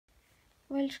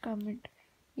Welsh government,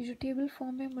 ये जो table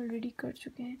form में हम ऑलरेडी कर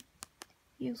चुके हैं,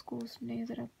 ये उसको उसने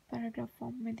ज़रा पैराग्राफ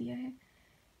फॉर्म में दिया है।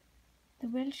 The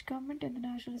Welsh government and the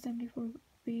national assembly for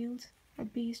Wales are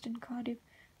based in Cardiff.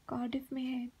 Cardiff में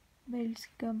है वेल्स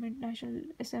की गवर्नमेंट,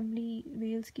 नेशनल असेंबली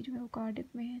वेल्स की जो है वो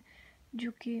कार्डिफ में है,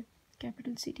 जो कि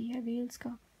कैपिटल सिटी है वेल्स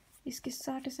का। इसके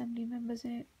 60 असेंबली मेंबर्स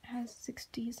हैं, has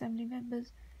 60 assembly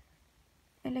members.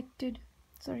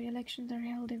 Elections are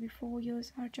held every 4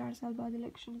 years, हर 4 साल बाद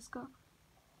इलेक्शन इसका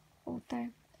होता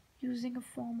है। Using a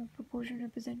form of proportional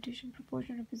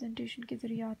representation के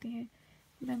ज़रिए आते हैं।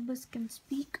 Members can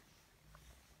speak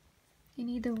in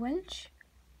either Welsh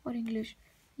और इंग्लिश,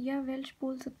 या वेल्श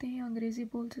बोल सकते हैं या अंग्रेज़ी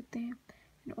बोल सकते हैं।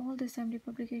 And all the assembly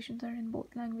publications are in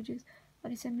both languages,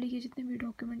 और असेंबली के जितने भी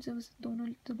डॉक्यूमेंट्स हैं वो दोनों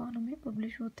ज़बानों में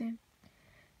पब्लिश होते हैं।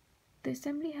 The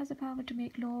assembly has a power to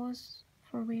make laws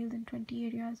for Wales in 20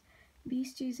 areas.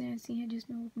 20 चीज़ें ऐसी हैं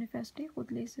जिसमें वो अपने फैसले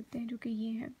खुद ले सकते हैं, जो कि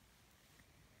ये हैं,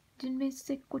 जिनमें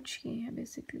से कुछ ये हैं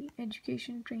basically: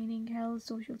 education, training, health,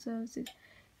 social services,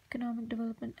 economic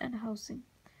development and housing.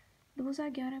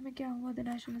 2011 में क्या हुआ? The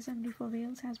national assembly for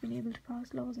Wales has been able to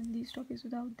pass laws in these topics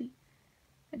without the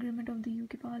agreement of the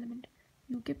UK parliament.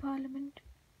 UK parliament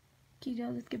की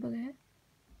इजाज़त के बगैर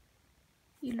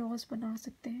ये laws बना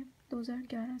सकते हैं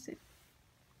 2011 से।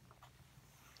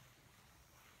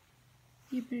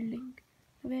 ये building,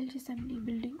 Welsh assembly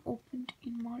building opened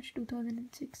इन मार्च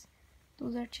 2006।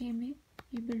 2006 में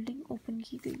ये बिल्डिंग ओपन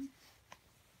की गई।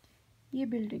 ये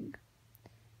building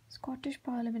Scottish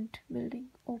parliament building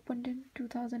opened इन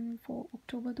 2004,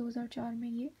 अक्टूबर 2004 में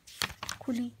ये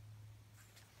खुली।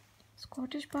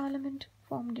 Scottish parliament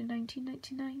formed in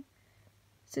 1999,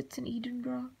 sits in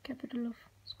Edinburgh, capital of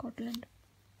Scotland.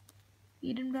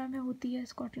 Edinburgh में होती है,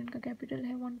 स्कॉटलैंड का कैपिटल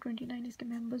है। 129 इसके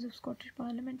मेंबर्स ऑफ स्कॉटिश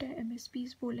पार्लियामेंट है,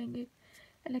 MSPs बोलेंगे।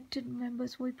 इलेक्टेड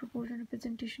मेंबर्स वही प्रोपोर्शनल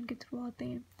रिप्रेजेंटेशन के थ्रू आते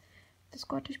हैं। The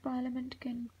Scottish parliament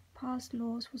can pass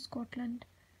laws for Scotland.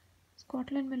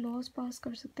 Scotland में लॉज पास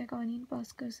कर सकते हैं, कानून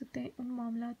पास कर सकते हैं उन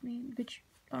मामलात में which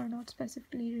are not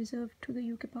specifically reserve to the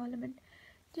UK parliament,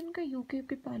 जिनका यूके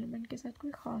के पार्लियामेंट के साथ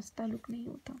कोई ख़ास ताल्लुक नहीं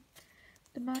होता।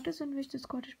 The matters on which the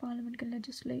Scottish parliament can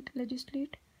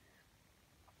legislate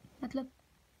मतलब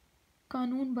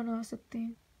कानून बना सकते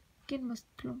हैं, किन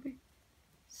मसलों पे?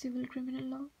 Civil, criminal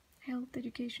law, health,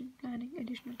 education, planning,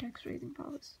 additional tax raising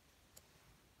powers.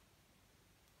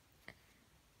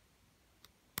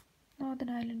 Northern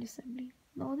Ireland assembly,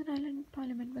 northern Ireland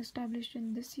parliament was established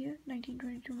in this year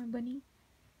 1922 में बनी।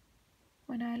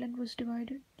 when Ireland was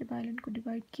divided, जब आयरलैंड को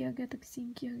डिवाइड किया गया,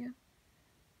 तकसीम किया गया।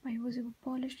 by was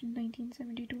abolished in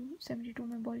 1972, 72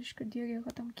 में abolish कर दिया गया,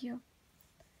 ख़त्म किया।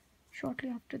 shortly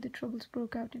after the troubles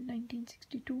broke out in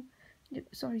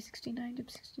 1969, जब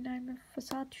 69 में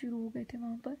फसाद शुरू हो गए थे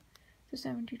वहाँ पर, तो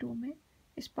 72 में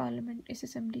इस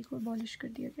असेंबली को abolish कर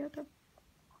दिया गया था।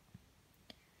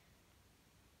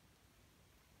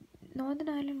 Northern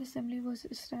Ireland Assembly was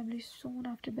established soon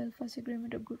after Belfast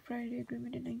Agreement or Good Friday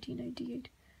Agreement in 1998.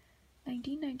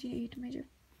 1998 में जब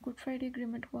गुड फ्राइडे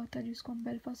एग्रीमेंट हुआ था, जिसको हम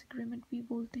बेलफास्ट एग्रीमेंट भी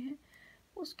बोलते हैं,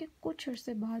 उसके कुछ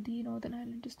अर्से बाद ही नॉर्दर्न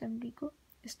आयरलैंड असेंबली को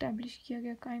इस्टेब्लिश किया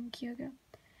गया, कायम किया गया।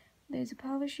 There is a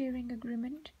power sharing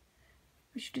agreement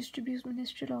which distributes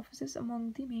ministerial offices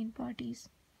among the main parties.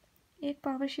 एक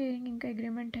पावर शेयरिंग इनका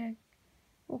एग्रीमेंट है,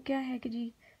 वो क्या है कि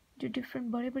जी जो डिफरेंट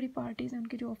बड़ी बड़ी पार्टीज़ हैं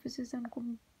उनके जो ऑफिस हैं उनको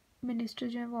मिनिस्टर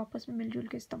जो है वो आपस में मिलजुल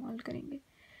के इस्तेमाल करेंगे।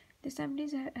 The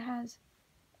assemblies has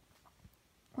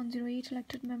 108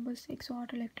 elected members,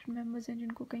 108 elected members हैं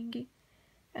जिनको कहेंगे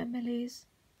MLAs,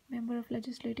 member of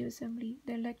legislative assembly. The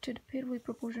elected फिर वही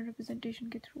प्रोपोर्शनल रिप्रेजेंटेशन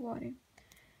के थ्रू आ रहे हैं।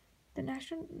 The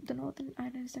northern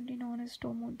Ireland assembly known as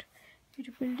Stormont, ये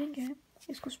जो बिल्डिंग है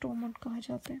इसको स्टोरमोंट कहा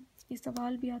जाता है। ये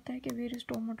सवाल भी आता है कि वेयर इज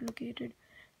स्टोरमोंट लोकेटेड,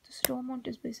 तो Stormont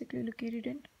is basically located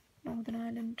in northern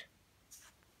Ireland.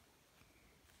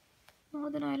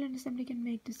 Northern Ireland assembly can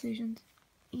make decisions,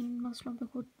 इन मसलों पर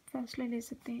खुद फैसले ले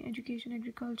सकते हैं। Education,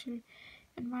 agriculture,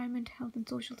 environment, health and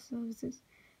social services.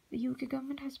 The UK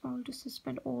government has power to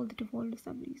suspend all the डिवॉल्व्ड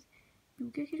assemblies.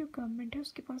 UK की जो government है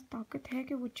उसके पास ताकत है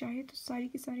कि वो चाहे तो सारी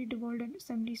की सारी डिवॉल्व्ड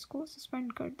असेंबलीज को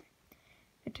सस्पेंड कर दे।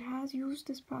 It has used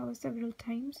this power several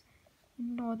times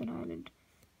in northern Ireland.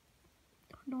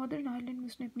 Northern Ireland में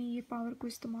उसने अपनी ये पावर को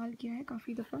इस्तेमाल किया है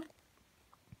काफ़ी दफ़ा।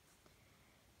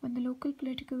 When the local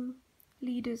political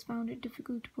leaders found it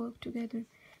difficult to work together,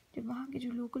 जब वहाँ के जो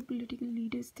local political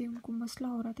leaders थे उनको मसला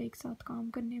हो रहा था एक साथ काम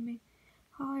करने में।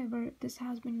 However, this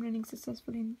has been running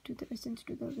successfully since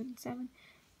 2007.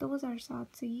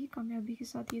 2007 से ही कामयाबी के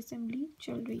साथ ये असेंबली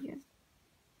चल रही है।